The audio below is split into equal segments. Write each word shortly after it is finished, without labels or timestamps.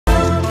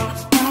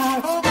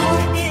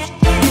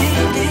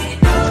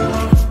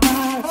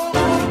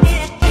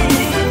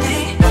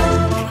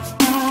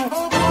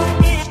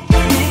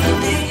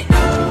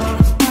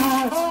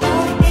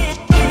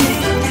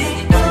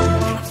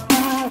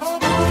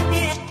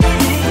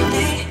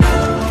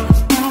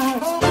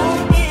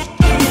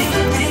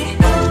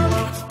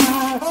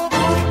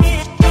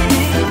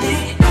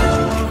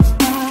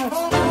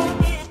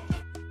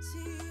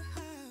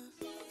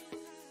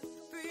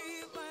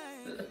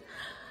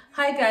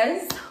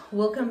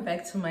welcome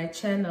back to my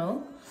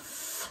channel.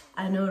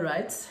 I know,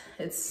 right?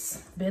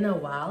 It's been a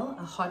while,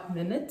 a hot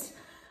minute,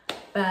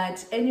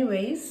 but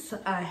anyways,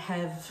 I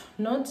have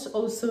not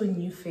also a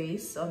new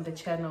face on the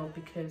channel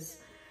because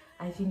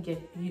I think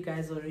you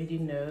guys already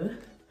know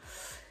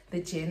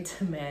the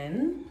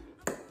gentleman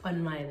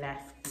on my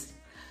left.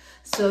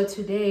 So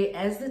today,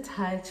 as the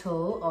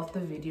title of the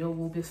video,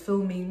 we'll be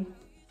filming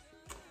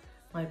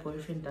my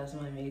boyfriend does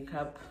my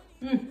makeup.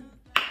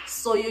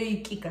 So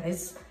yoiki,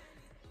 guys.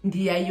 I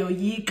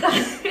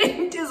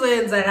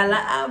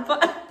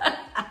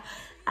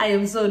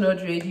am so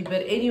not ready,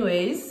 but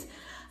anyways,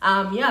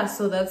 yeah,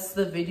 so that's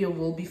the video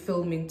we'll be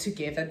filming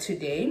together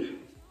today.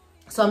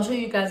 So I'm sure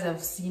you guys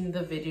have seen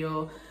the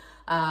video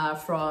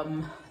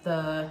from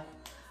the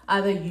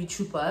other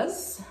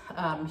YouTubers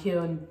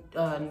here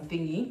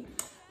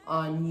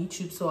on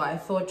YouTube. So I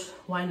thought,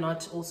 why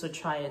not also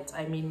try it?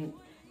 I mean,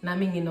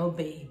 naming you know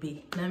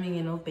baby,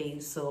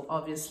 so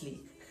obviously.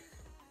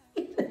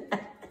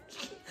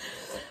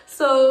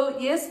 So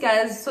yes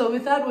guys, so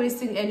without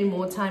wasting any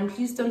more time,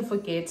 please don't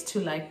forget to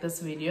like this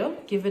video,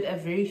 give it a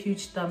very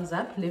huge thumbs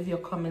up, leave your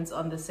comments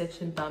on the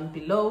section down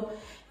below,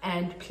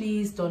 and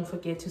please don't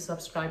forget to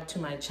subscribe to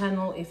my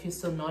channel if you're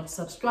still not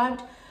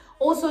subscribed.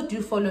 Also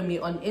do follow me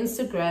on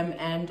Instagram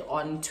and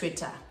on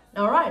Twitter.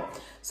 All right,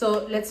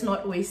 so let's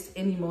not waste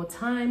any more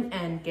time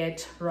and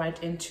get right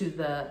into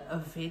the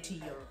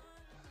video.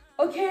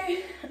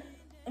 Okay,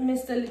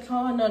 Mr.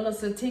 Lithono,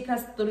 so take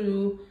us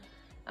through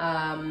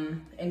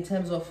in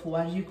terms of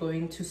what you're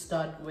going to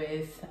start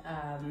with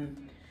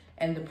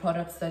and the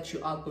products that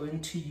you are going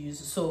to use.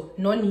 So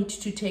no need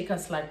to take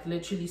us like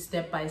literally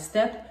step by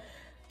step,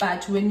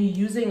 but when you're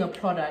using a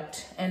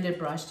product and a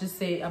brush, just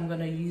say I'm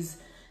gonna use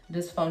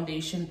this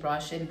foundation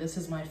brush and this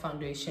is my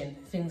foundation,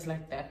 things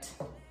like that.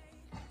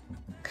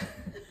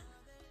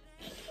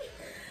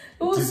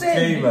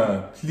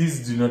 Disclaimer,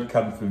 please do not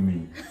come for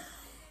me.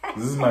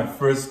 This is my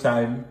first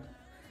time,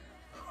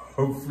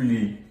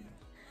 hopefully.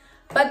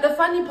 But the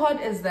funny part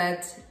is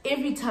that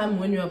every time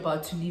when you're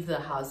about to leave the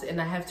house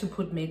and I have to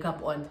put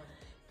makeup on,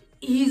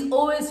 he's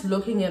always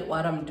looking at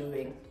what I'm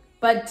doing.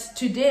 But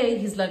today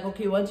he's like,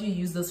 okay, what do you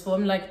use this for?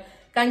 I'm like,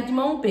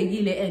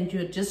 and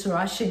you're just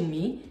rushing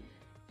me.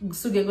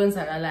 So,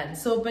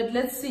 but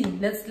let's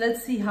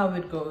see how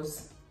it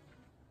goes.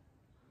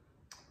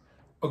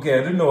 Okay,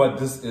 I don't know what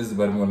this is,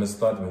 but I'm gonna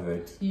start with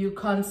it. You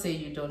can't say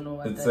you don't know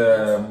what it's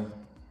that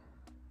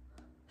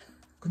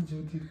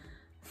is.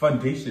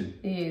 Foundation.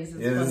 Yes,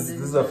 it's this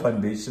is a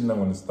foundation I'm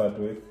gonna start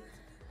with.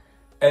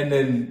 And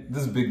then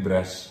this big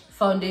brush.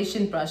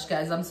 Foundation brush,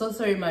 guys. I'm so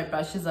sorry my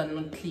brushes are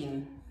not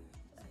clean.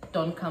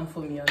 Don't come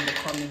for me on the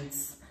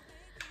comments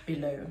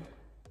below.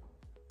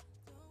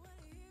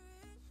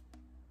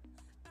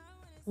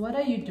 What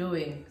are you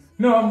doing?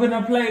 No, I'm gonna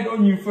apply it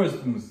on you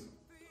first, Moose.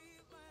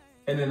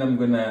 And then I'm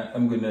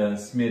gonna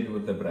smear it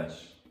with the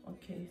brush.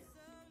 Okay.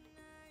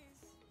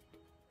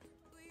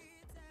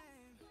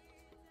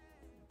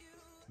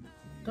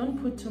 Don't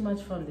put too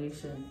much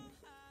foundation.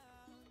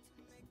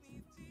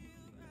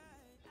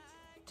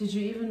 Did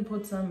you even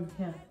put some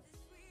here?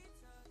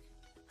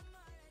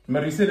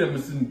 But you said I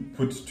mustn't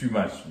put too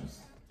much.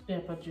 Yeah,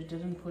 but you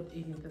didn't put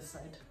any this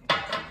side.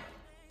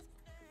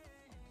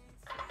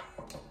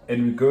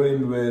 And we go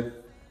in with,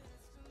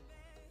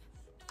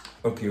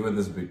 okay, with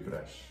this big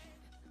brush.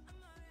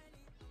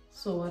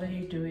 So what are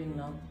you doing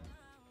now?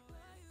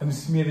 I'm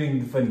smearing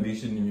the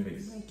foundation in your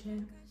face.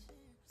 Okay.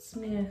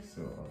 Smear.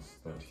 So I'll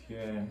start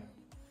here.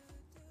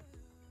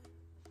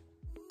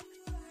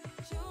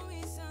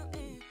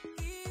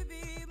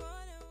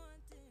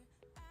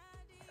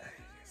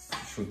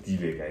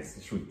 Shotile, guys.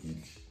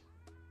 Shotile.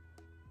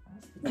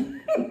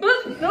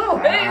 No,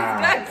 wait,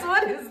 guys,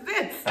 what is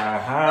this?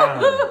 Aha!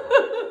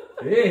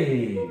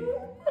 Hey!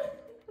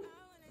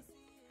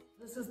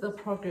 This is the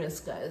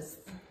progress, guys.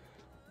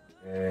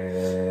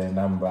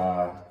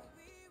 Number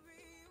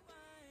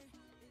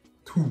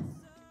 2.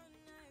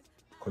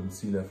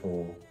 Concealer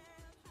for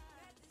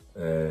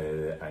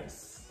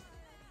eyes.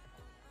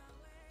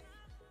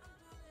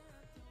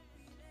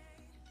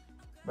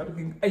 But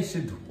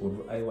eyeshadow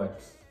or eye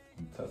what?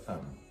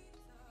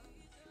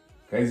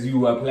 Guys,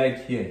 you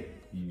applied here.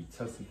 You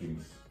test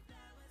things.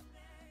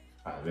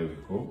 There we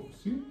go.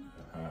 See?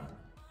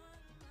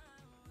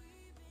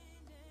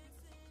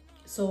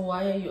 So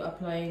why are you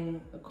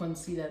applying a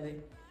concealer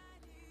then?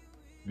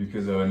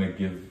 Because I want to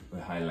give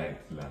a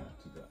highlight to that.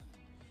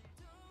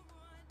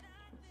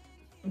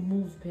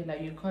 Move, Pella.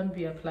 You can't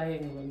be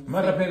applying one.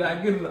 Mara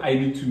Pella, I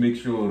need to make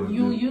sure.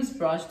 You use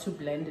brush to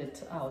blend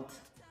it out.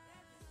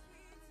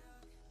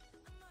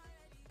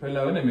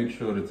 Pella, I want to make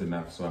sure it's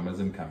enough so I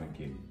mustn't come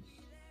again.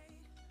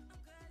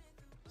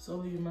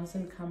 So you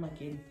mustn't come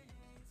again.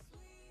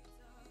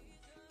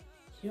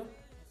 Here.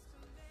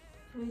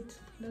 Wait,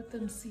 let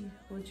them see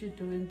what you're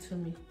doing to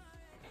me.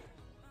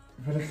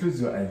 Pella,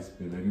 close your eyes,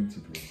 Pella. I need to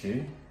play,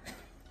 okay?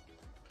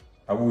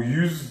 I will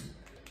use,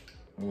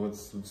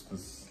 what's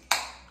this?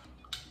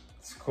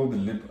 It's called the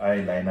lip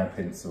eyeliner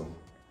pencil.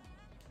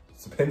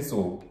 It's a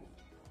pencil.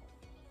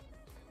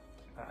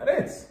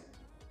 That's.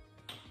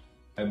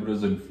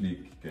 Eyebrows on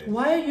fleek, guys.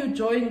 Why are you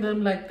drawing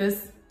them like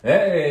this?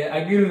 Hey,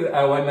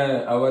 I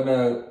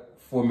wanna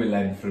form a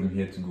line from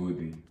here to go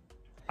there.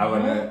 I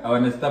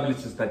wanna establish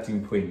a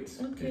starting point.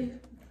 Okay,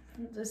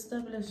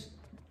 establish.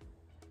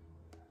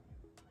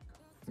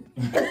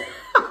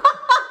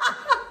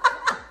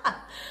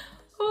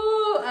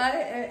 Oh,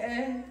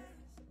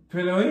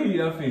 Pela, why are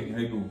you laughing?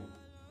 I go.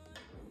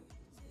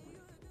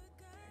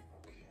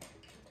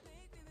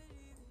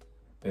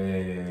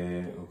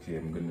 Okay,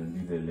 I'm gonna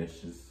do the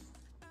lashes.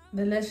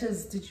 The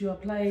lashes, did you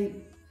apply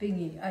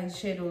thingy,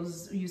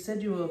 eyeshadows? You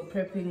said you were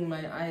prepping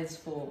my eyes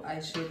for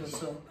eyeshadow,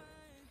 so.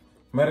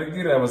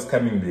 Maragira was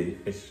coming there.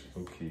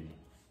 Okay.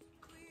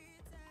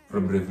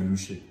 From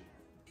Revolution.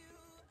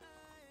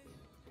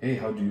 Hey,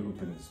 how do you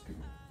open this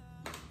thing?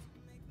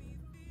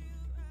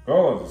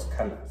 Oh, those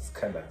colors,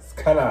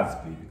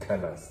 baby,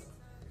 colors.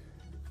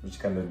 Which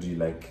color do you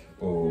like?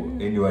 Or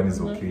anyone is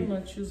okay? I'm not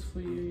gonna choose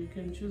for you. You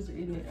can choose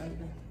any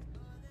other.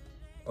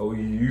 I will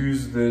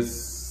use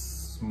this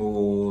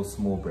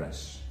small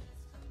brush.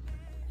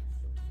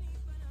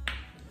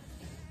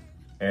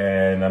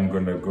 And I'm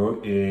gonna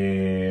go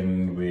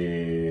in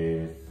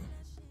with,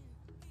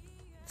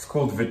 it's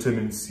called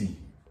vitamin C.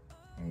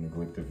 I'm gonna go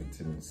with the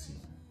vitamin C.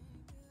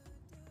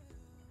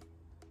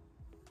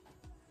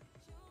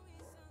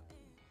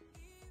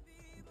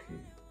 Okay.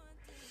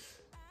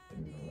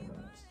 And I'm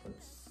gonna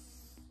start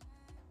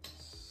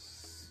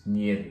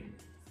smearing.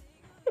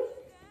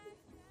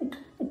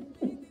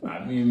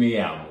 A mí me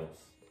amo.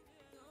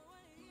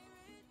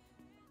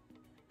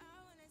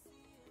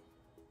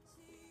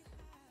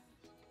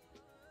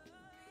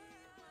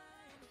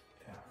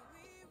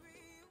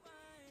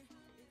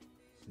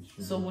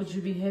 So would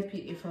you be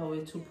happy if I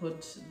were to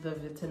put the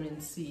vitamin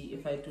C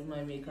if I do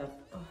my makeup?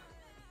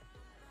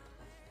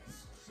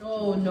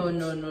 Oh, no,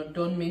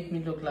 don't make me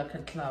look like a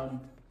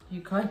clown.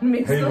 You can't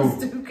mix those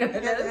two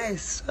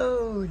colors.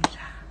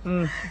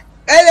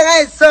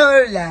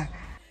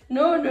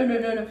 No.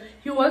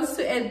 He wants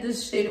to add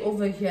this shade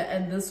over here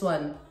and this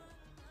one.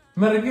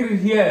 Maragir,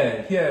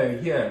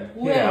 here.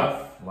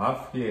 Where?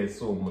 Half here,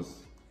 so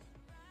almost.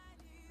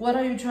 What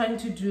are you trying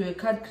to do? A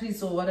cut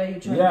crease or what are you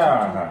trying to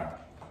do?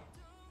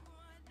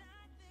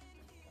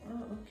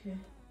 Oh, okay.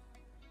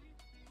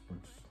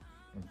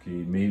 Okay,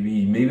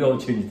 maybe I'll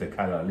change the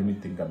color. Let me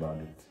think about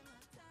it.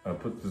 I'll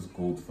put this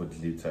gold for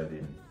later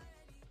then.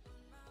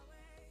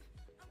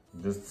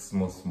 Just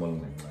small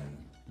man.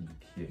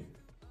 Here.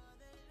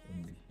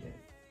 And here.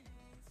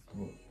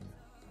 Oh,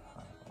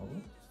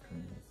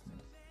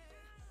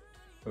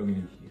 only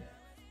here.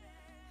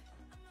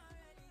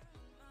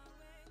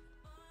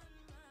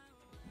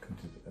 Come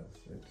to the other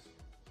side.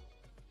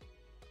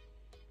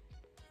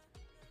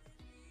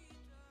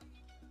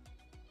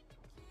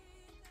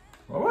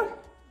 Alright.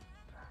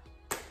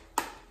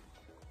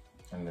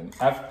 And then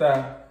after,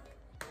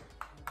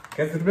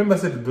 guys, remember I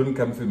said don't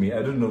come for me.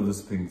 I don't know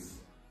those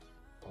things.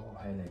 Oh,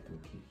 highlight,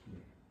 okay,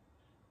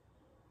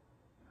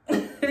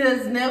 here. It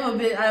has never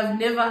been, I've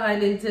never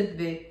highlighted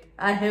there.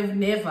 I have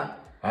never.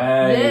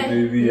 Hi,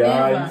 baby.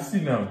 Never. You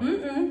see now?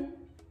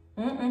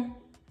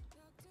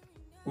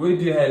 Where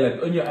do you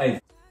highlight? On your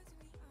eyes.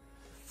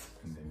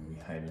 And then we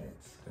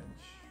highlight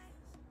French.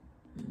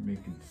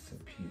 Make it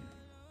disappear.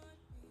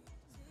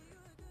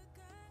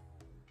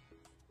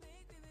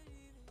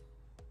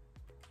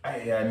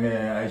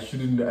 I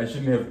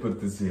shouldn't have put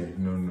this here.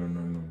 No.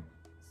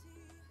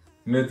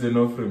 No, it's a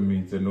no from me.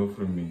 It's a no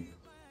from me.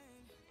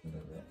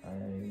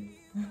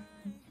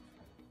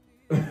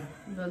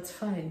 That's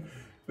fine.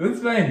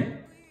 That's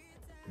fine.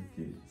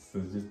 Okay, so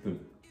just a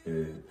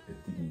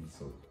thingy,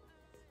 so.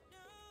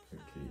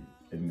 Okay,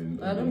 and then.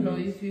 I don't know,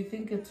 if you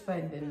think it's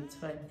fine, then it's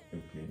fine.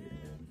 Okay,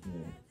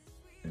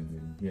 and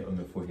then here on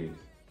the forehead.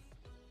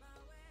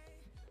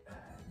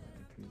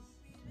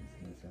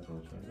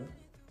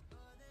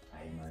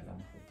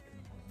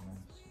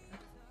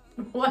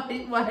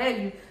 Why are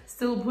you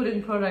still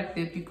putting product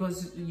there?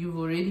 Because you've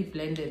already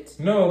blended.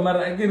 No, but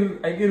I get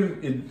it.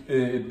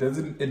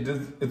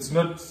 It's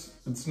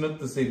not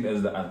the same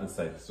as the other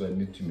side. So I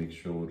need to make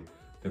sure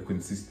the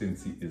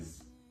consistency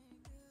is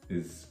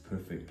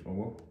perfect.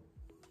 Oh.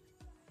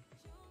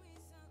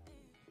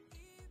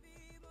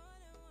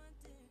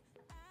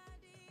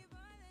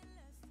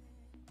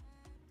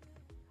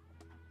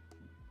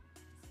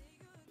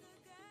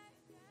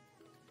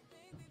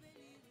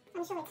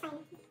 I'm sure it's fine.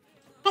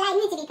 But I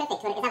need to be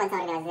perfect for it, because I was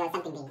there was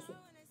something being.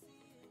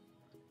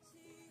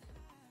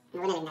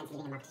 No, we're not even going to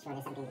leave a mark to show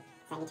there's something.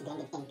 So I need to blend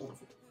it in or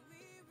something.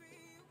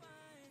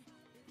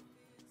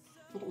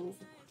 Look at me,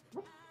 see.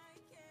 What?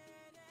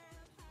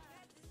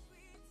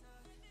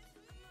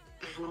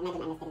 I'm not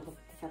even understanding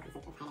this whole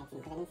concept of highlighting,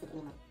 because I don't see it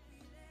anymore.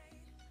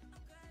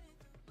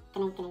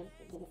 Can I do this?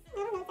 I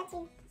don't know, it's up to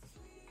you.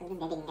 Because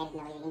this blending, there is no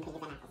way you can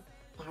use an apple.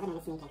 Yeah, I don't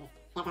know, let's make like this.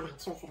 Yeah, that's my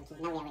show, so okay,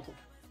 now we are working.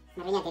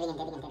 Now we are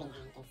dabbing,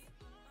 I guess.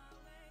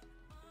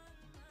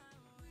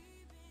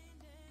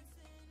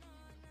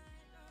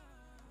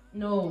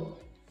 No.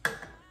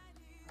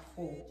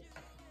 4.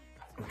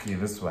 Okay,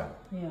 this one.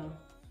 Yeah.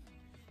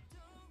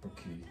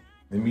 Okay,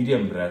 the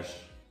medium brush.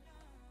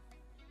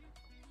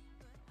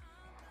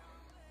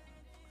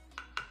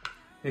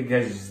 Hey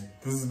guys,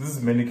 this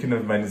mannequin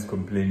of mine is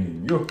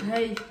complaining. Yo.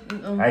 Hey.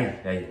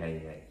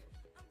 Hey.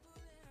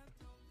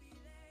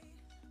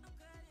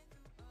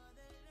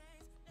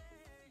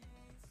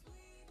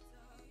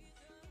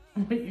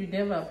 You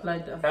never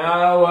applied that.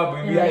 Ah,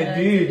 baby, Yeah, I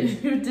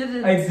did. You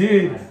didn't. I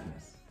did.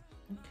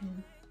 Okay.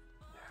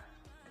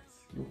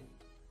 Yo.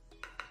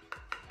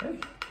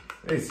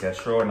 Hey,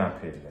 siyashona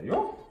phela.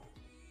 Yo.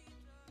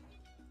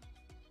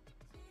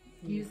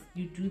 You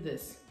do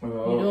this. Oh.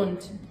 You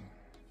don't.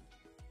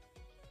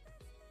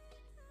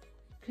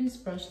 Please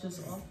brush this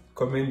off.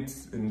 Comment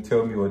and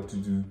tell me what to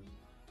do,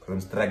 because I'm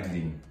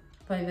struggling.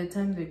 By the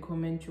time they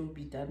comment, you'll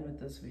be done with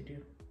this video.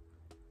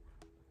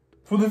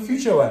 For the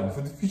future one,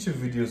 for the future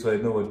video, so I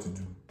know what to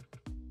do.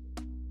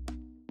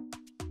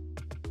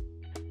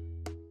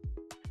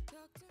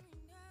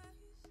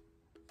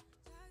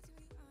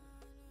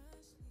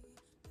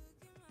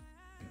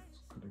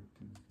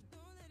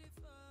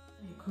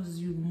 Because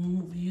you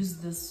use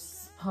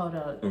this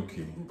powder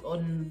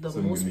on the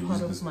So most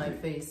part of my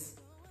face.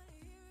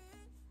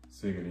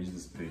 So you're gonna use the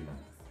spray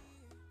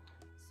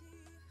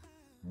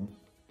now?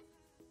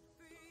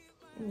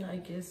 I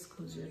guess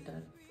because you're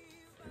done.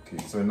 Okay,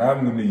 so now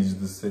I'm gonna use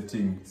the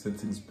setting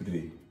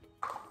spray.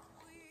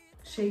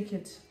 Shake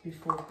it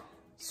before.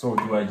 So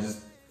do I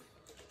just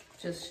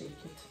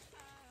shake it.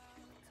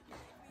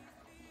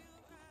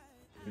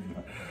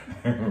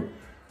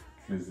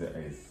 close the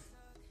eyes?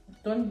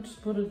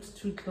 Don't put it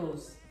too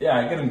close. Yeah,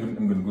 I get.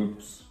 I'm gonna go.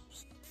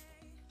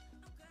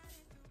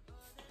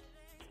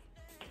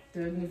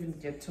 Don't even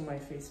get to my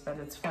face, but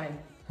it's fine.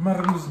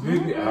 Maramus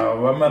baby,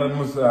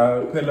 Maramus,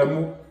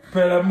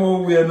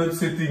 Pelamo, we are not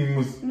setting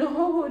mus.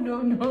 No.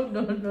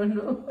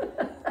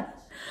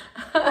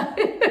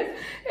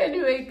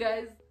 Anyway,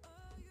 guys.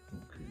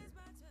 Okay.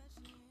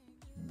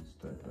 Let's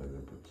start by the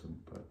bottom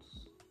parts.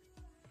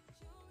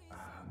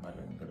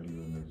 Marangari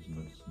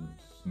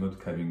is not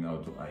coming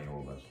out to eye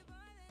over.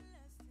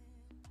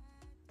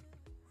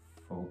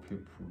 4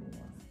 people,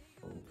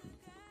 4 people.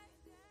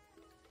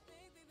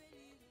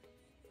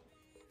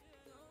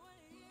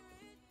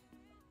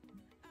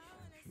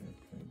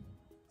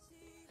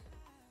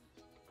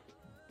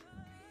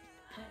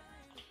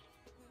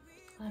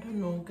 I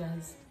don't know,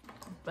 guys,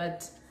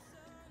 but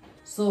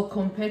so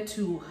compared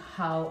to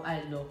how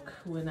I look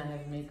when I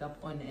have makeup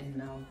on and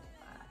now,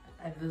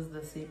 this is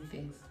the same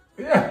things.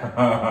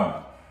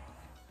 Yeah.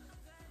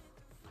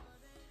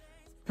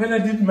 When I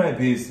did my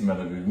best,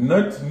 madam.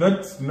 Not.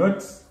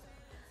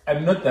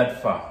 I'm not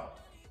that far.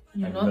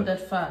 You're not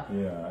that far.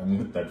 Yeah, I'm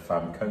not that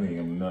far. I'm coming.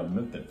 I'm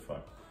not that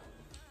far.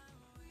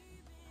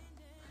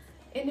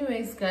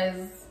 Anyways,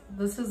 guys,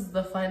 this is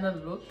the final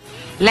look.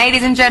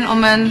 Ladies and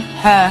gentlemen,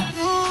 her.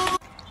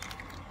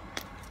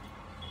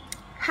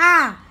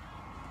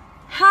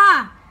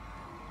 Ha!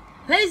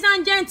 Ladies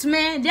and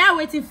gentlemen, they are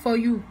waiting for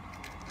you.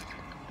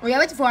 Oh, you're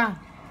waiting for her?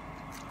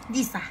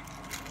 This, sir.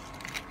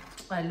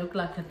 I look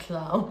like a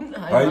clown.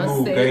 I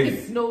must say,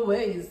 guys. No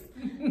ways.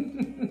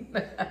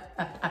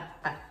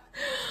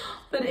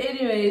 But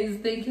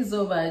anyways, thank you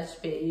so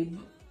much, babe.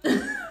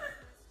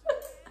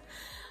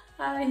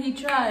 He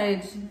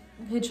tried.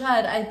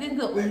 I think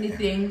the only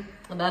thing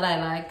that I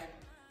like,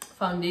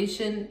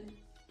 foundation,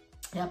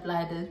 he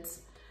applied it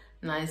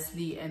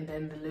nicely, and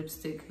then the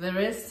lipstick. The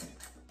rest,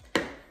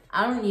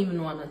 I don't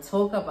even want to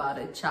talk about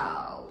it,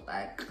 child.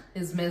 Like,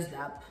 it's messed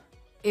up.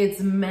 It's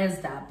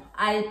messed up.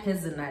 I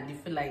personally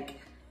feel like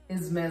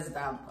it's messed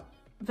up.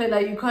 I feel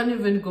like you can't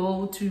even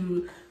go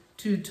to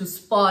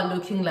spa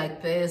looking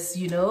like this,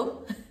 you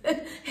know?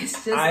 It's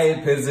just... I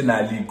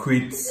personally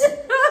quit.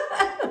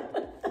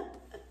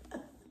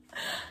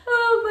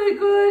 Oh my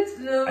god,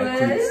 no I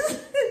man. quit.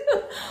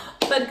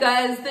 But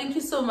guys, thank you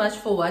so much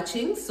for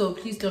watching. So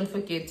please don't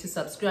forget to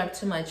subscribe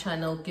to my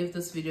channel, give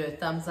this video a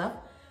thumbs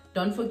up.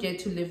 Don't forget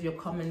to leave your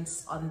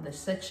comments on the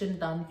section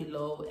down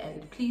below,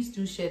 and please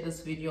do share this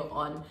video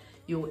on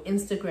your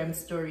Instagram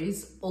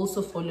stories.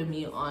 Also follow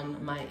me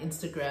on my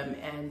Instagram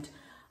and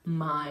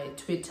my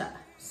Twitter.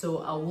 So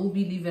I will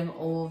be leaving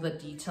all the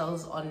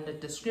details on the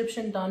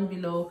description down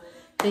below.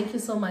 Thank you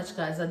so much,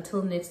 guys.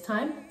 Until next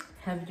time,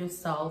 have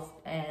yourself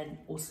an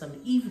awesome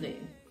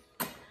evening.